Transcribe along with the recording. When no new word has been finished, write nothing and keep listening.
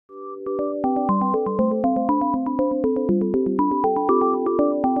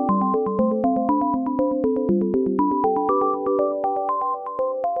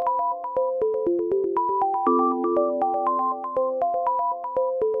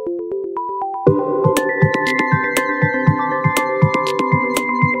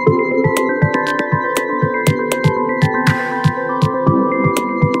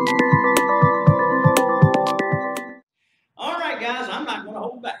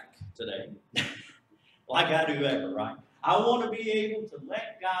today, like I do ever, right? I want to be able to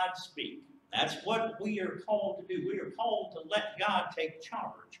let God speak. That's what we are called to do. We are called to let God take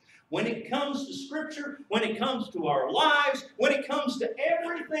charge. When it comes to Scripture, when it comes to our lives, when it comes to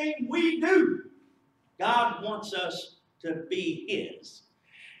everything we do, God wants us to be His.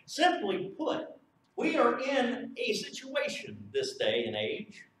 Simply put, we are in a situation this day and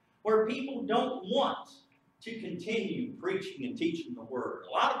age where people don't want to continue preaching and teaching the Word.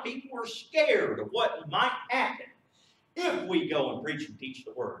 A lot of people are scared of what might happen if we go and preach and teach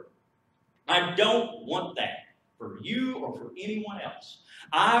the Word. I don't want that for you or for anyone else.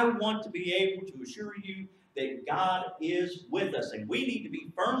 I want to be able to assure you that God is with us, and we need to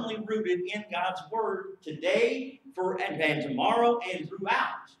be firmly rooted in God's Word today and tomorrow and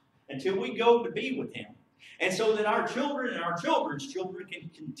throughout until we go to be with Him. And so that our children and our children's children can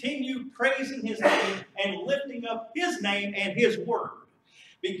continue praising His name and lifting up His name and His Word.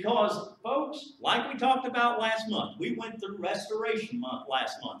 Because, folks, like we talked about last month, we went through Restoration Month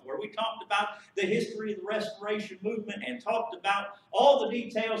last month, where we talked about the history of the Restoration Movement and talked about all the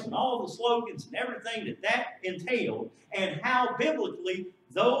details and all the slogans and everything that entailed, and how biblically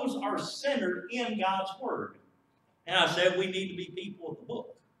those are centered in God's Word. And I said we need to be people of the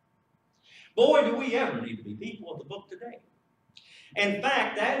book. Boy, do we ever need to be people of the book today. In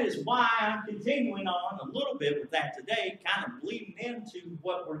fact, that is why I'm continuing on a little bit with that today, kind of bleeding into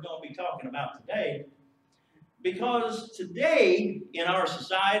what we're going to be talking about today. Because today, in our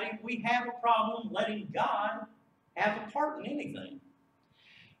society, we have a problem letting God have a part in anything.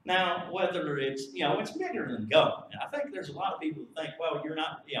 Now, whether it's, it's bigger than government. I think there's a lot of people who think, well,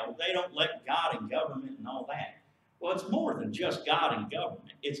 they don't let God in government and all that. Well, it's more than just God in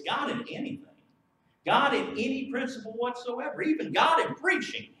government. It's God in anything. God in any principle whatsoever. Even God in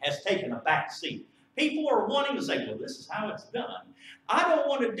preaching has taken a back seat. People are wanting to say, well, this is how it's done. I don't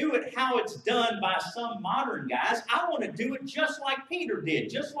want to do it how it's done by some modern guys. I want to do it just like Peter did,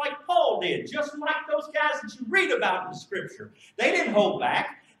 just like Paul did, just like those guys that you read about in the Scripture. They didn't hold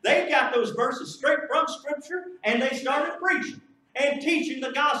back. They got those verses straight from Scripture, and they started preaching and teaching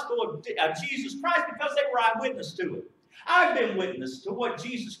the gospel of Jesus Christ because they were eyewitness to it. I've been witness to what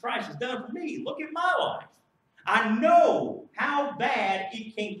Jesus Christ has done for me. Look at my life. I know how bad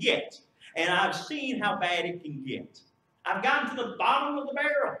it can get, and I've seen how bad it can get. I've gotten to the bottom of the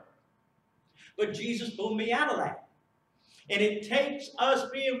barrel, but Jesus pulled me out of that. And it takes us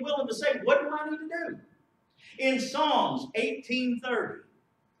being willing to say, what do I need to do? In Psalms 18:30,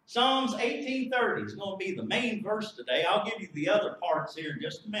 Psalms 18:30 is going to be the main verse today. I'll give you the other parts here in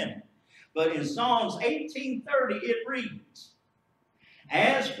just a minute. But in Psalms 18:30, it reads,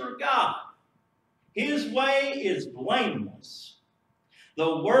 as for God, His way is blameless.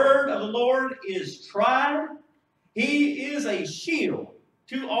 The word of the Lord is tried. He is a shield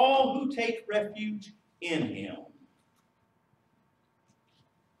to all who take refuge in Him.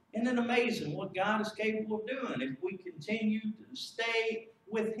 Isn't it amazing what God is capable of doing if we continue to stay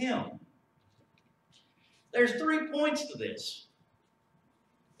with Him? There's 3 points to this.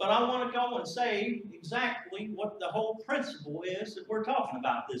 But I want to go and say exactly what the whole principle is that we're talking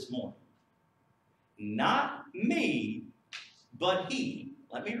about this morning. Not me, but He.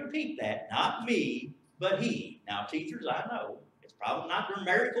 Let me repeat that. Not me, but He. Now, teachers, I know it's probably not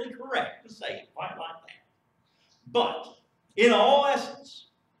grammatically correct to say it quite like that. But in all essence,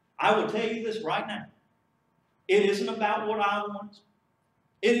 I will tell you this right now. It isn't about what I want.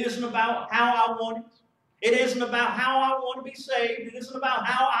 It isn't about how I want it. It isn't about how I want to be saved. It isn't about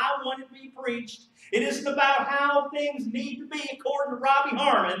how I want it to be preached. It isn't about how things need to be according to Robbie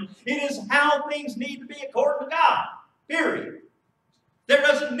Harmon. It is how things need to be according to God. Period. There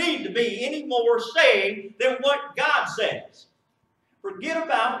doesn't need to be any more say than what God says. Forget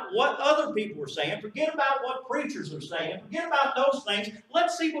about what other people are saying. Forget about what preachers are saying. Forget about those things.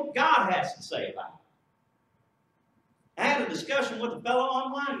 Let's see what God has to say about it. I had a discussion with a fellow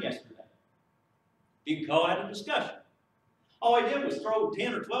online yesterday. You can call that a discussion. All he did was throw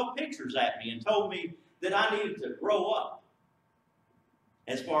 10 or 12 pictures at me and told me that I needed to grow up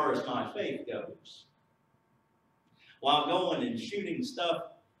as far as my faith goes. While going and shooting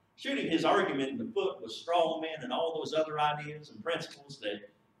his argument in the foot with straw men and all those other ideas and principles that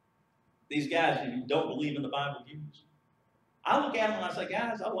these guys who don't believe in the Bible use. I look at them and I say,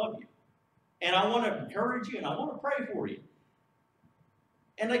 guys, I love you. And I want to encourage you and I want to pray for you.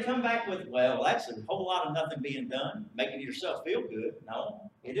 And they come back with, well, that's a whole lot of nothing being done, making yourself feel good. No,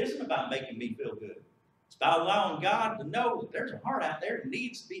 it isn't about making me feel good. It's about allowing God to know that there's a heart out there that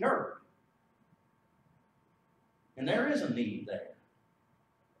needs to be heard. And there is a need there.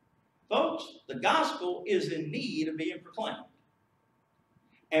 Folks, the gospel is in need of being proclaimed.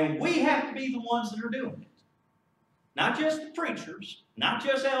 And we have to be the ones that are doing it. Not just the preachers, not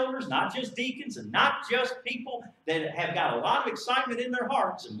just elders, not just deacons, and not just people that have got a lot of excitement in their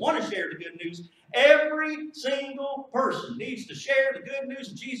hearts and want to share the good news. Every single person needs to share the good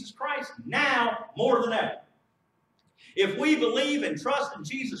news of Jesus Christ now more than ever. If we believe and trust in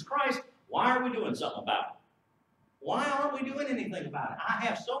Jesus Christ, why are we doing something about it? Why aren't we doing anything about it? I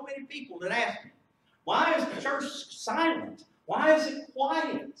have so many people that ask me, why is the church silent? Why is it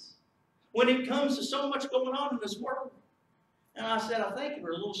quiet when it comes to so much going on in this world? And I said, I think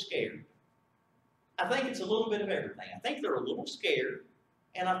they're a little scared. I think it's a little bit of everything. I think they're a little scared,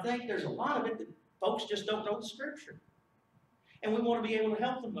 and I think there's a lot of it that folks just don't know the Scripture. And we want to be able to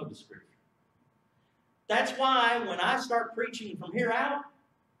help them know the Scripture. That's why when I start preaching from here out,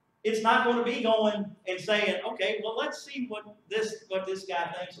 it's not going to be going and saying, okay, well, let's see what this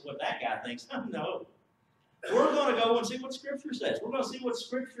guy thinks or what that guy thinks. No. We're going to go and see what Scripture says. We're going to see what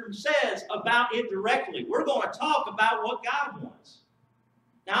Scripture says about it directly. We're going to talk about what God wants.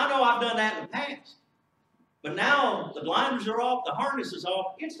 Now, I know I've done that in the past. But now the blinders are off, the harness is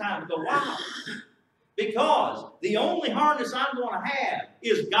off. It's time to go wild. Because the only harness I'm going to have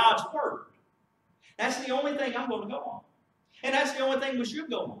is God's Word. That's the only thing I'm going to go on. And that's the only thing we should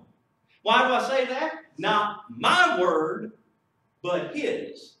go on. Why do I say that? Not my word, but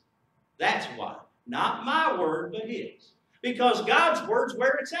His. That's why. Not my word, but His. Because God's word's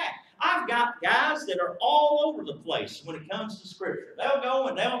where it's at. I've got guys that are all over the place when it comes to Scripture. They'll go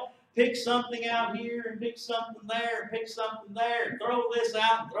and they'll pick something out here and pick something there and pick something there and throw this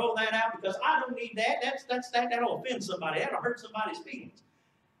out and throw that out because I don't need that. That'll offend somebody. That'll hurt somebody's feelings.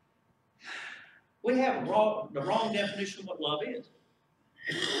 We have the wrong definition of what love is.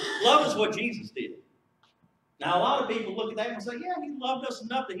 Love is what Jesus did. Now, a lot of people look at that and say, yeah, He loved us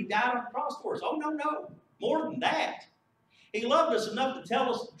enough that He died on the cross for us. Oh, no. More than that. He loved us enough to tell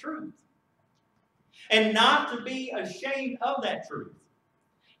us the truth. And not to be ashamed of that truth.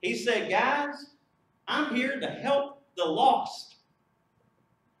 He said, guys, I'm here to help the lost.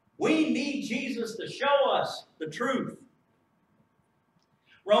 We need Jesus to show us the truth.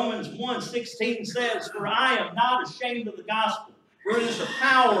 Romans 1:16 says, for I am not ashamed of the gospel, for it is the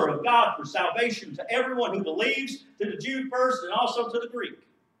power of God for salvation to everyone who believes, to the Jew first and also to the Greek.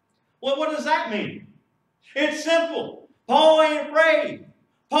 Well, what does that mean? It's simple. Paul ain't afraid.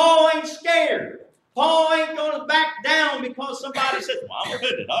 Paul ain't scared. Paul ain't going to back down because somebody says, well, I'm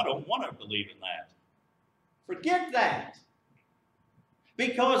offended. I don't want to believe in that. Forget that.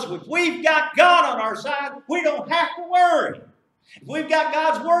 Because if we've got God on our side, we don't have to worry. If we've got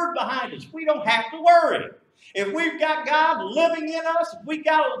God's Word behind us, we don't have to worry. If we've got God living in us, if we've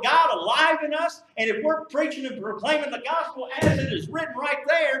got God alive in us, and if we're preaching and proclaiming the gospel as it is written right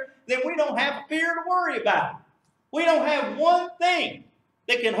there, then we don't have a fear to worry about. We don't have one thing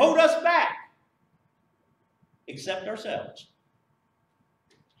that can hold us back except ourselves.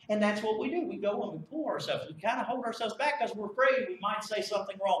 And that's what we do. We go and we pull ourselves. We kind of hold ourselves back because we're afraid we might say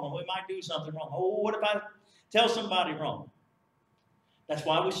something wrong and we might do something wrong. Oh, what if I tell somebody wrong? That's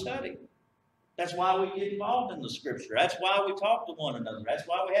why we study. That's why we get involved in the Scripture. That's why we talk to one another. That's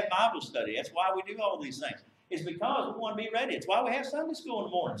why we have Bible study. That's why we do all these things. It's because we want to be ready. It's why we have Sunday school in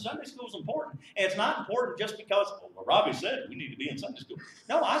the morning. Sunday school is important. And it's not important just because, well, Robbie said we need to be in Sunday school.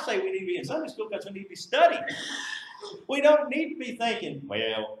 No, I say we need to be in Sunday school because we need to be studying. We don't need to be thinking,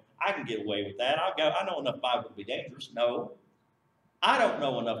 well, I can get away with that. I know enough Bible to be dangerous. No, I don't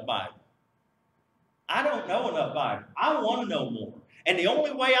know enough Bible. I don't know enough Bible. I want to know more. And the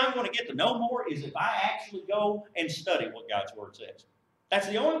only way I'm going to get to know more is if I actually go and study what God's Word says. That's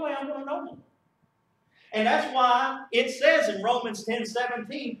the only way I'm going to know more. And that's why it says in Romans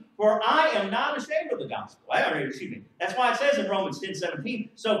 10:17, for I am not ashamed of the gospel. That's why it says in Romans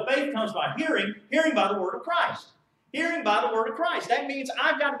 10:17, so faith comes by hearing, hearing by the word of Christ. Hearing by the word of Christ. That means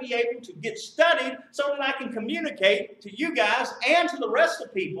I've got to be able to get studied so that I can communicate to you guys and to the rest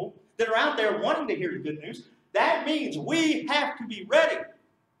of people that are out there wanting to hear the good news. That means we have to be ready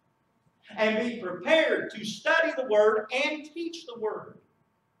and be prepared to study the Word and teach the Word.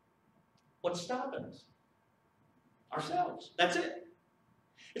 What's stopping us? Ourselves. That's it.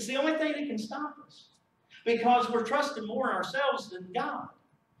 It's the only thing that can stop us because we're trusting more in ourselves than God.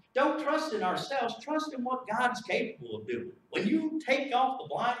 Don't trust in ourselves. Trust in what God's capable of doing. When you take off the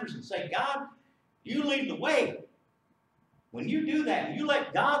blinders and say, God, you lead the way. When you do that, you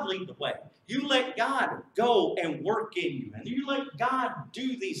let God lead the way. You let God go and work in you. And you let God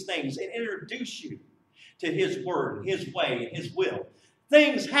do these things and introduce you to His Word, His way, and His will.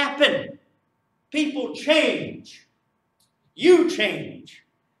 Things happen. People change. You change.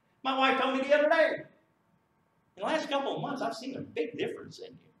 My wife told me the other day, in the last couple of months, I've seen a big difference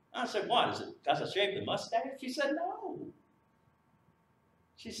in you. I said, what? Is it because I shaved the mustache? She said, no.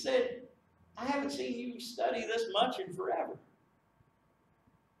 She said, I haven't seen you study this much in forever.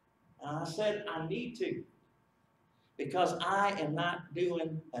 And I said, I need to. Because I am not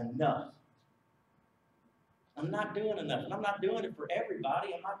doing enough. I'm not doing enough. And I'm not doing it for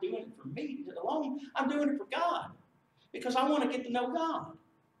everybody. I'm not doing it for me alone. I'm doing it for God. Because I want to get to know God.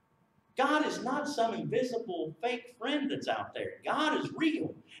 God is not some invisible fake friend that's out there. God is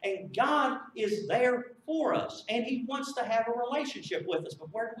real. And God is there for us. And He wants to have a relationship with us.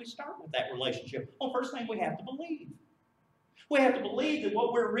 But where do we start with that relationship? Well, first thing we have to believe. We have to believe that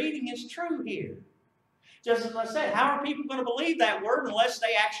what we're reading is true here. Just as I said, how are people going to believe that word unless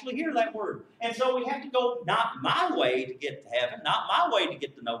they actually hear that word? And so we have to go not my way to get to heaven, not my way to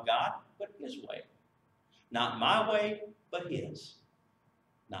get to know God, but His way. Not my way, but His.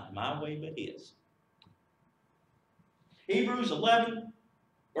 Not my way, but His. Hebrews 11,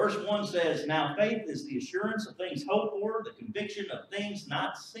 verse 1 says, now faith is the assurance of things hoped for, the conviction of things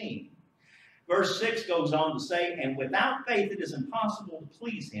not seen. Verse 6 goes on to say, and without faith it is impossible to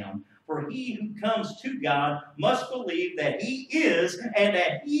please Him, for he who comes to God must believe that He is, and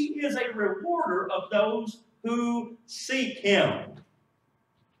that He is a rewarder of those who seek Him.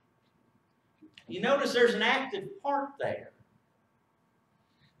 You notice there's an active part there.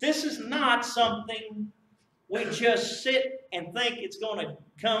 This is not something we just sit and think it's going to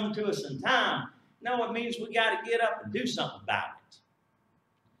come to us in time. No, it means we got to get up and do something about it.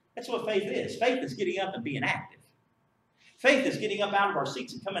 That's what faith is. Faith is getting up and being active. Faith is getting up out of our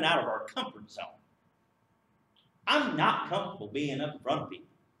seats and coming out of our comfort zone. I'm not comfortable being up in front of people.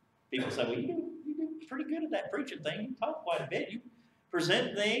 People say, well, you do pretty good at that preaching thing. You talk quite a bit. You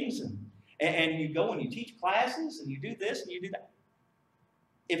present things and you go and you teach classes and you do this and you do that.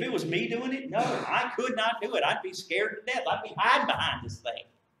 If it was me doing it, no, I could not do it. I'd be scared to death. I'd be hiding behind this thing.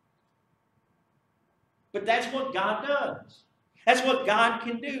 But that's what God does. That's what God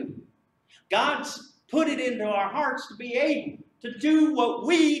can do. God's put it into our hearts to be able to do what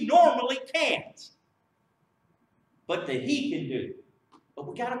we normally can't. But that He can do. But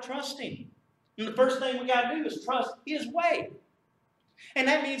we got to trust Him. And the first thing we got to do is trust His way. And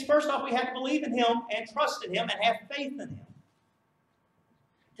that means, first off, we have to believe in Him and trust in Him and have faith in Him.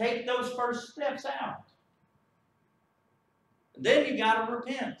 Take those first steps out. And then you got to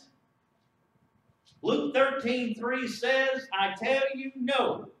repent. Luke 13:3 says, I tell you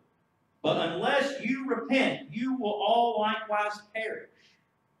no, but unless you repent, you will all likewise perish.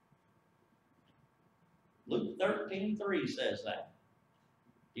 Luke 13:3 says that.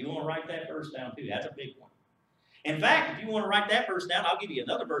 You want to write that verse down too? That's a big one. In fact, if you want to write that verse down, I'll give you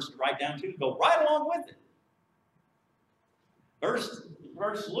another verse to write down too to go right along with it.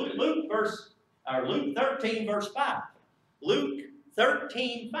 Luke 13, verse 5. Luke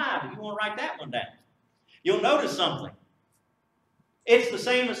 13:5. If you want to write that one down, you'll notice something. It's the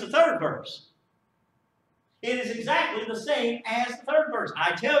same as the third verse. It is exactly the same as the third verse.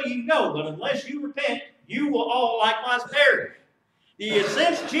 I tell you no, but unless you repent, you will all likewise perish. Do you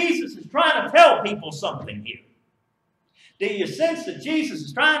sense Jesus is trying to tell people something here? Do you sense that Jesus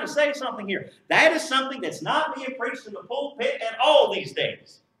is trying to say something here? That is something that's not being preached in the pulpit at all these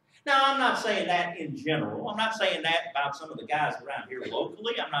days. Now, I'm not saying that in general. I'm not saying that about some of the guys around here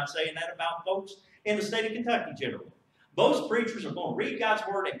locally. I'm not saying that about folks in the state of Kentucky generally. Most preachers are going to read God's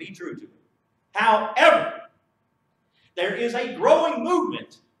Word and be true to it. However, there is a growing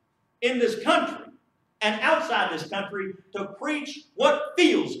movement in this country and outside this country to preach what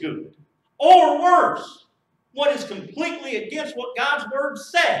feels good, or worse, what is completely against what God's Word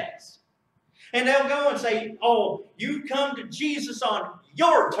says. And they'll go and say, oh, you come to Jesus on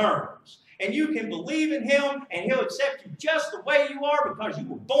your terms, and you can believe in Him, and He'll accept you just the way you are because you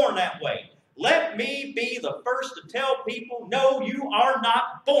were born that way. Let me be the first to tell people, no, you are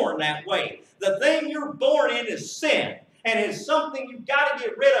not born that way. The thing you're born in is sin, and it's something you've got to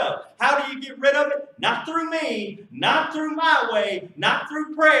get rid of. How do you get rid of it? Not through me, not through my way, not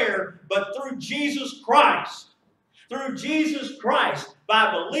through prayer, but through Jesus Christ. Through Jesus Christ,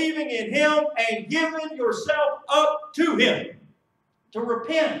 by believing in Him and giving yourself up to Him. To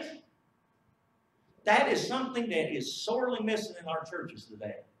repent. That is something that is sorely missing in our churches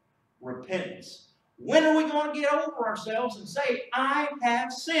today. Repentance. When are we going to get over ourselves and say, I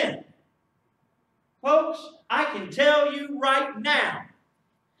have sinned? Folks, I can tell you right now,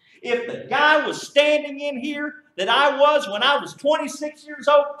 if the guy was standing in here that I was when I was 26 years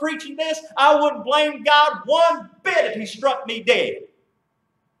old preaching this, I wouldn't blame God one bit if He struck me dead.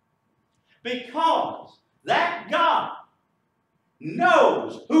 Because that God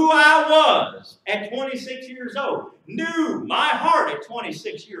knows who I was at 26 years old, knew my heart at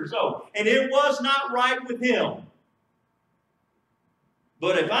 26 years old, and it was not right with him.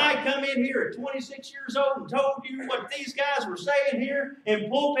 But if I come in here at 26 years old and told you what these guys were saying here in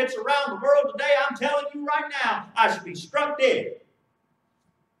pulpits around the world today, I'm telling you right now, I should be struck dead.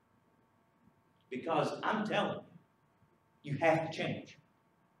 Because I'm telling you, you have to change.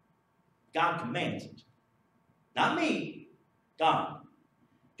 God commands it. Not me, God.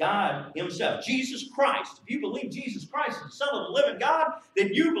 God himself, Jesus Christ. If you believe Jesus Christ is the Son of the living God,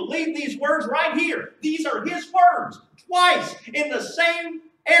 then you believe these words right here. These are his words, twice in the same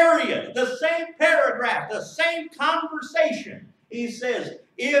area, the same paragraph, the same conversation. He says,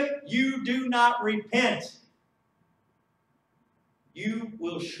 if you do not repent, you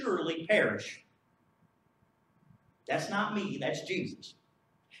will surely perish. That's not me, that's Jesus.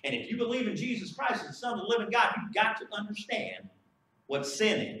 And if you believe in Jesus Christ as the Son of the living God, you've got to understand what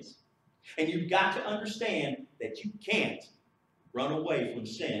sin is. And you've got to understand that you can't run away from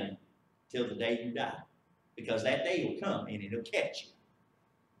sin till the day you die. Because that day will come and it'll catch you.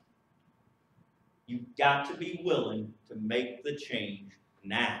 You've got to be willing to make the change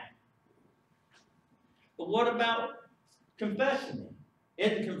now. But what about confessing him?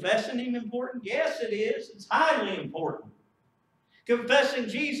 Isn't confessing him important? Yes, it is. It's highly important. Confessing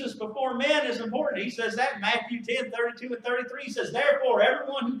Jesus before men is important. He says that in Matthew 10, 32 and 33. He says, therefore,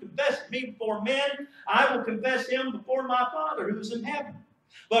 everyone who confesses me before men, I will confess him before my Father who is in heaven.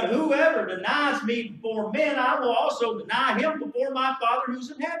 But whoever denies me before men, I will also deny him before my Father who's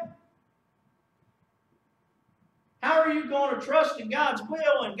in heaven. How are you going to trust in God's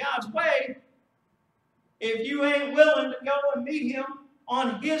will and God's way if you ain't willing to go and meet him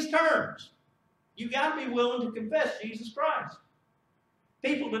on his terms? You got to be willing to confess Jesus Christ.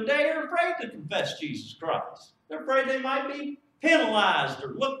 People today are afraid to confess Jesus Christ. They're afraid they might be penalized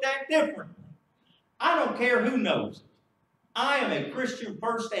or looked at differently. I don't care who knows it. I am a Christian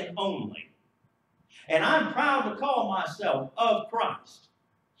first and only. And I'm proud to call myself of Christ.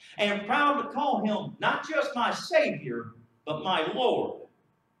 And I'm proud to call him not just my Savior, but my Lord.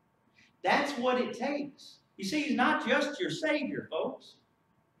 That's what it takes. You see, he's not just your Savior, folks.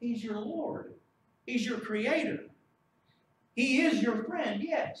 He's your Lord. He's your Creator. He is your friend,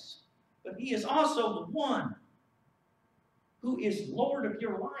 yes. But he is also the one who is Lord of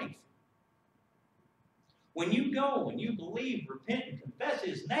your life. When you go and you believe, repent, and confess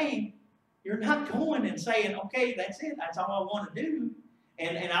his name, you're not going and saying, okay, that's it. That's all I want to do.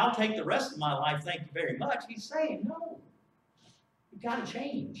 And I'll take the rest of my life, thank you very much. He's saying, no. You've got to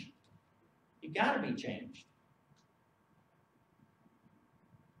change. You've got to be changed.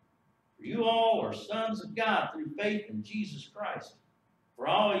 For you all are sons of God through faith in Jesus Christ. For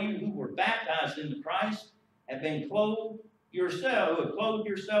all of you who were baptized into Christ have been clothed yourself, who have clothed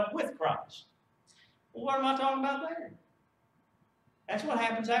yourself with Christ. Well, what am I talking about there? That's what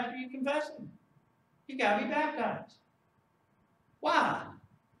happens after you confess him. You got to be baptized. Why?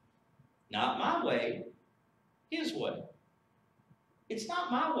 Not my way, his way. It's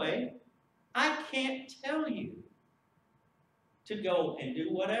not my way. I can't tell you to go and do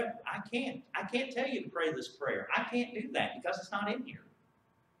whatever. I can't. I can't tell you to pray this prayer. I can't do that because it's not in here.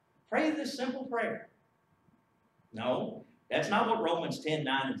 Pray this simple prayer. No, that's not what Romans 10,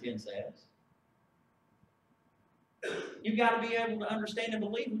 9 and 10 says. You've got to be able to understand and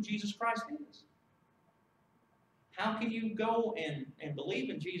believe who Jesus Christ is. How can you go and believe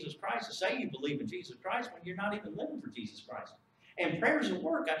in Jesus Christ and say you believe in Jesus Christ when you're not even living for Jesus Christ? And prayer is a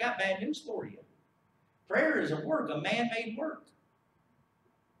work. I got bad news for you. Prayer is a work, a man-made work.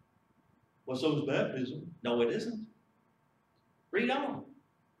 Well, so is baptism. No, it isn't. Read on.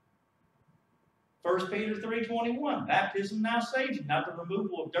 1 Peter 3:21. Baptism now saves you, not the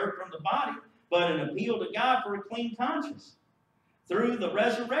removal of dirt from the body, but an appeal to God for a clean conscience through the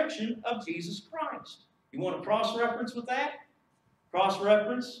resurrection of Jesus Christ. You want to cross-reference with that?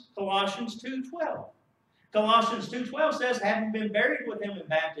 Cross-reference Colossians 2:12. Colossians 2:12 says, having been buried with him in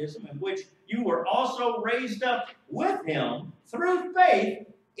baptism, in which you were also raised up with him through faith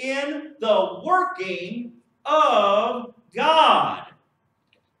in the working of God.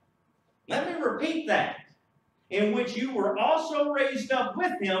 Let me repeat that. In which you were also raised up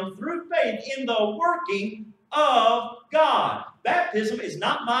with him through faith in the working of God. Baptism is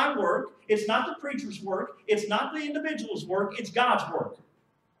not my work. It's not the preacher's work. It's not the individual's work. It's God's work.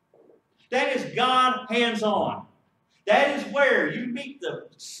 That is God hands-on. That is where you meet the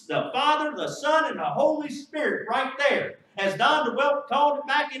Father, the Son, and the Holy Spirit right there. As Don DeWelt called it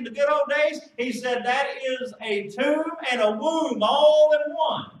back in the good old days, he said that is a tomb and a womb all in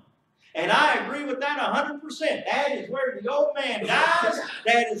one. And I agree with that 100%. That is where the old man dies.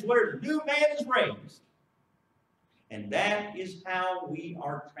 That is where the new man is raised. And that is how we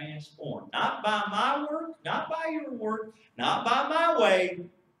are transformed. Not by my work, not by your work, not by my way,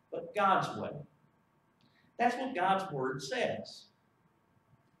 but God's way. That's what God's Word says.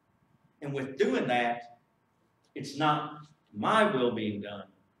 And with doing that, it's not my will being done,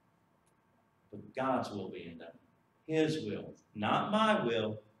 but God's will being done. His will. Not my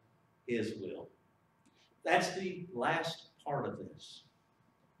will, His will. That's the last part of this.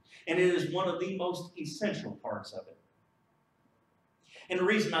 And it is one of the most essential parts of it. And the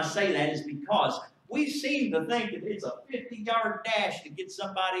reason I say that is because we seem to think that it's a 50-yard dash to get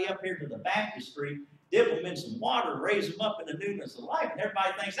somebody up here to the baptistry, dip them in some water, raise them up in the newness of life, and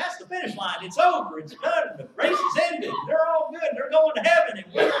everybody thinks that's the finish line. It's over. It's done. The race is ended. They're all good. They're going to heaven,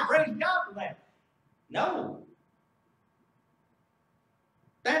 and we're going to praise God for that. No.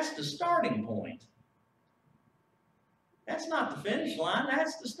 That's the starting point. That's not the finish line.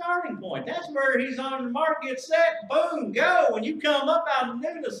 That's the starting point. That's where he's on the mark, get set, boom, go. When you come up out of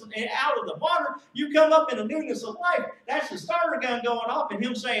newness, out of the water, you come up in the newness of life. That's the starter gun going off and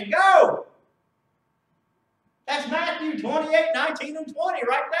him saying, go. That's Matthew 28, 19, and 20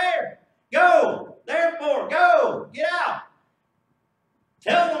 right there. Go. Therefore, go. Get out.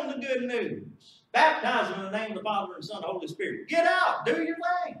 Tell them the good news. Baptize them in the name of the Father and Son and the Holy Spirit. Get out. Do your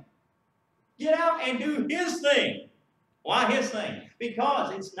thing. Get out and do His thing. Why His thing?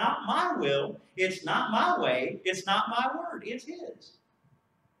 Because it's not my will, it's not my way, it's not my word, it's His.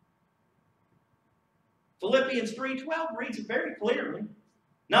 Philippians 3:12 reads it very clearly.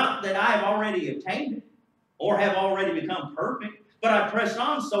 Not that I have already obtained it, or have already become perfect, but I press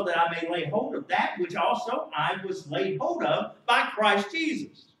on so that I may lay hold of that which also I was laid hold of by Christ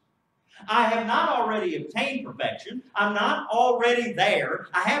Jesus. I have not already obtained perfection. I'm not already there.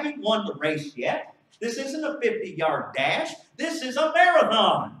 I haven't won the race yet. This isn't a 50-yard dash. This is a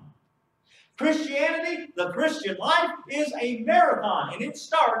marathon. Christianity, the Christian life, is a marathon, and it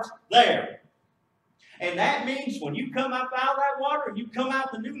starts there. And that means when you come up out of that water and you come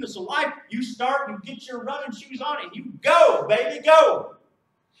out the newness of life, you start and get your running shoes on and you go, baby, go.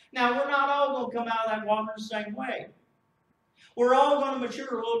 Now, we're not all going to come out of that water the same way. We're all going to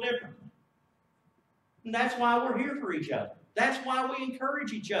mature a little differently. And that's why we're here for each other. That's why we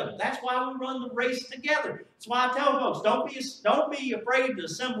encourage each other. That's why we run the race together. That's why I tell folks, don't be afraid to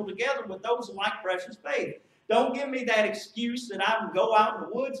assemble together with those who like precious faith. Don't give me that excuse that I can go out in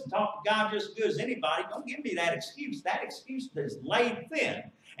the woods and talk to God just as good as anybody. Don't give me that excuse. That excuse is laid thin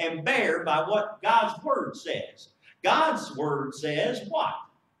and bare by what God's Word says. God's Word says what?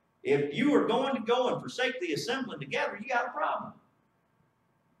 If you are going to go and forsake the assembling together, you got a problem.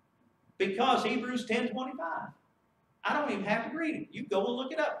 Because Hebrews 10:25. I don't even have to read it. You go and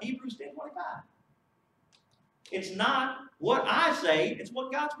look it up. Hebrews 10:25. It's not what I say. It's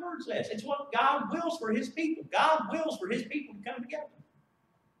what God's Word says. It's what God wills for His people. God wills for His people to come together.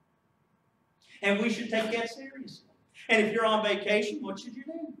 And we should take that seriously. And if you're on vacation, what should you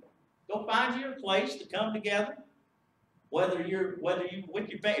do? Go find you a place to come together. If you're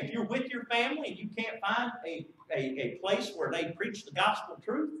with your family and you can't find a place where they preach the gospel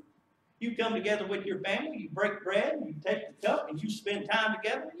truth, you come together with your family, you break bread, and you take the cup, and you spend time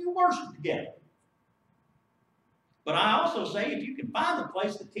together, and you worship together. But I also say, if you can find a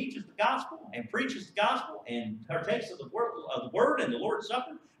place that teaches the gospel and preaches the gospel and partakes of the word and the Lord's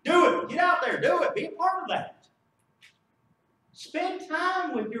Supper, do it. Get out there, do it. Be a part of that. Spend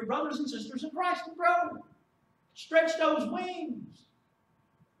time with your brothers and sisters in Christ and grow. Stretch those wings.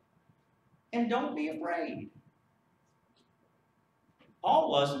 And don't be afraid.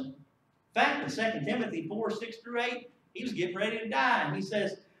 Paul wasn't. In fact, in 2 Timothy 4:6-8, he was getting ready to die. And he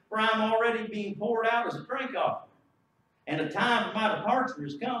says, for I'm already being poured out as a drink offering. And the time for my departure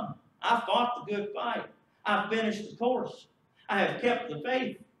has come. I fought the good fight. I finished the course. I have kept the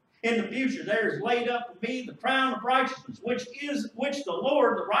faith. In the future there is laid up for me the crown of righteousness, which the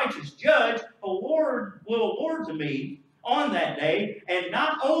Lord, the righteous judge, will award to me on that day, and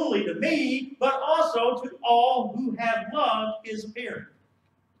not only to me, but also to all who have loved His appearing.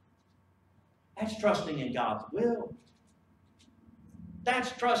 That's trusting in God's will.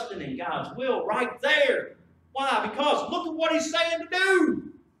 That's trusting in God's will right there. Why? Because look at what He's saying to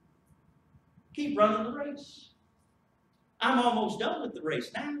do. Keep running the race. I'm almost done with the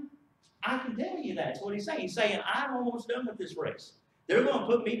race now. I can tell you that's what He's saying. He's saying, I'm almost done with this race. They're going to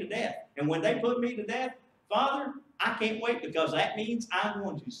put me to death. And when they put me to death, Father, I can't wait, because that means I'm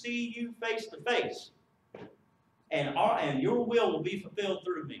going to see you face to face. And your will be fulfilled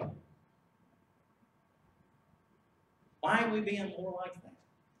through me. Why are we being more like that?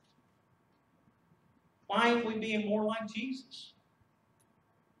 Why ain't we being more like Jesus?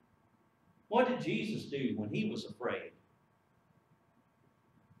 What did Jesus do when he was afraid?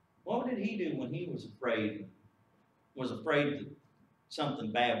 What did he do when he was afraid that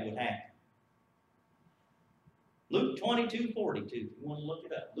something bad would happen? Luke 22:42. If you want to look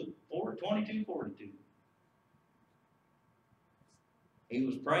it up. Luke 22:42. He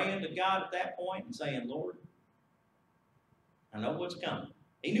was praying to God at that point and saying, Lord, I know what's coming.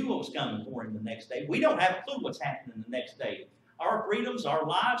 He knew what was coming for him the next day. We don't have a clue what's happening the next day. Our freedoms, our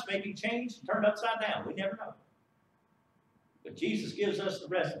lives may be changed and turned upside down. We never know. But Jesus gives us the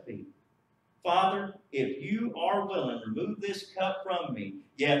recipe. Father, if you are willing, remove this cup from me,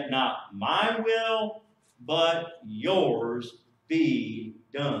 yet not my will, but yours be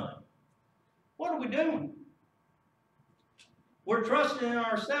done. What are we doing? We're trusting in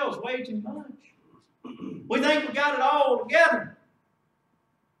ourselves way too much. We think we got it all together.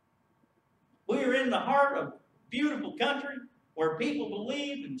 We are in the heart of a beautiful country where people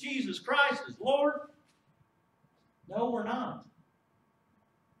believe in Jesus Christ as Lord. No, we're not.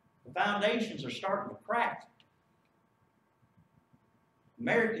 The foundations are starting to crack.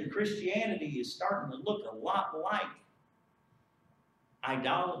 American Christianity is starting to look a lot like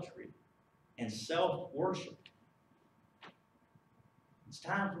idolatry and self-worship. It's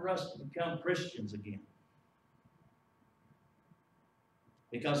time for us to become Christians again.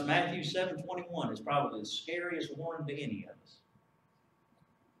 Because Matthew 7:21 is probably the scariest warning to any of us.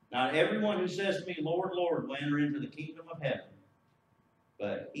 Not everyone who says to me, Lord, Lord, will enter into the kingdom of heaven,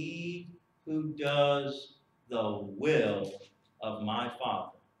 but he who does the will of my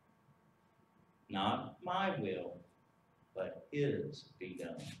Father. Not my will, but his be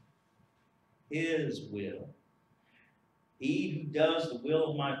done. His will. He who does the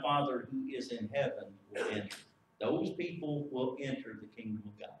will of my Father who is in heaven will enter. Those people will enter the kingdom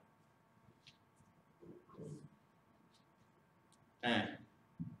of God. Now,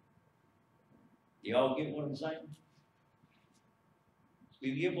 do y'all get what I'm saying? Do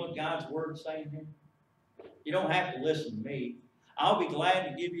you get what God's word is saying here? You don't have to listen to me. I'll be glad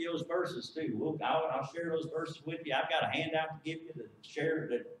to give you those verses too. I'll share those verses with you. I've got a handout to give you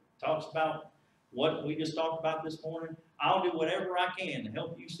that talks about what we just talked about this morning. I'll do whatever I can to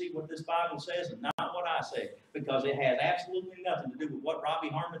help you see what this Bible says and not what I say, because it has absolutely nothing to do with what Robbie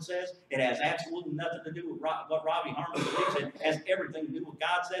Harmon says. It has absolutely nothing to do with what Robbie Harmon believes. It has everything to do with what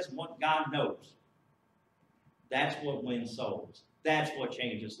God says and what God knows. That's what wins souls. That's what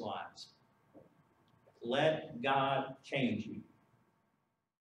changes lives. Let God change you.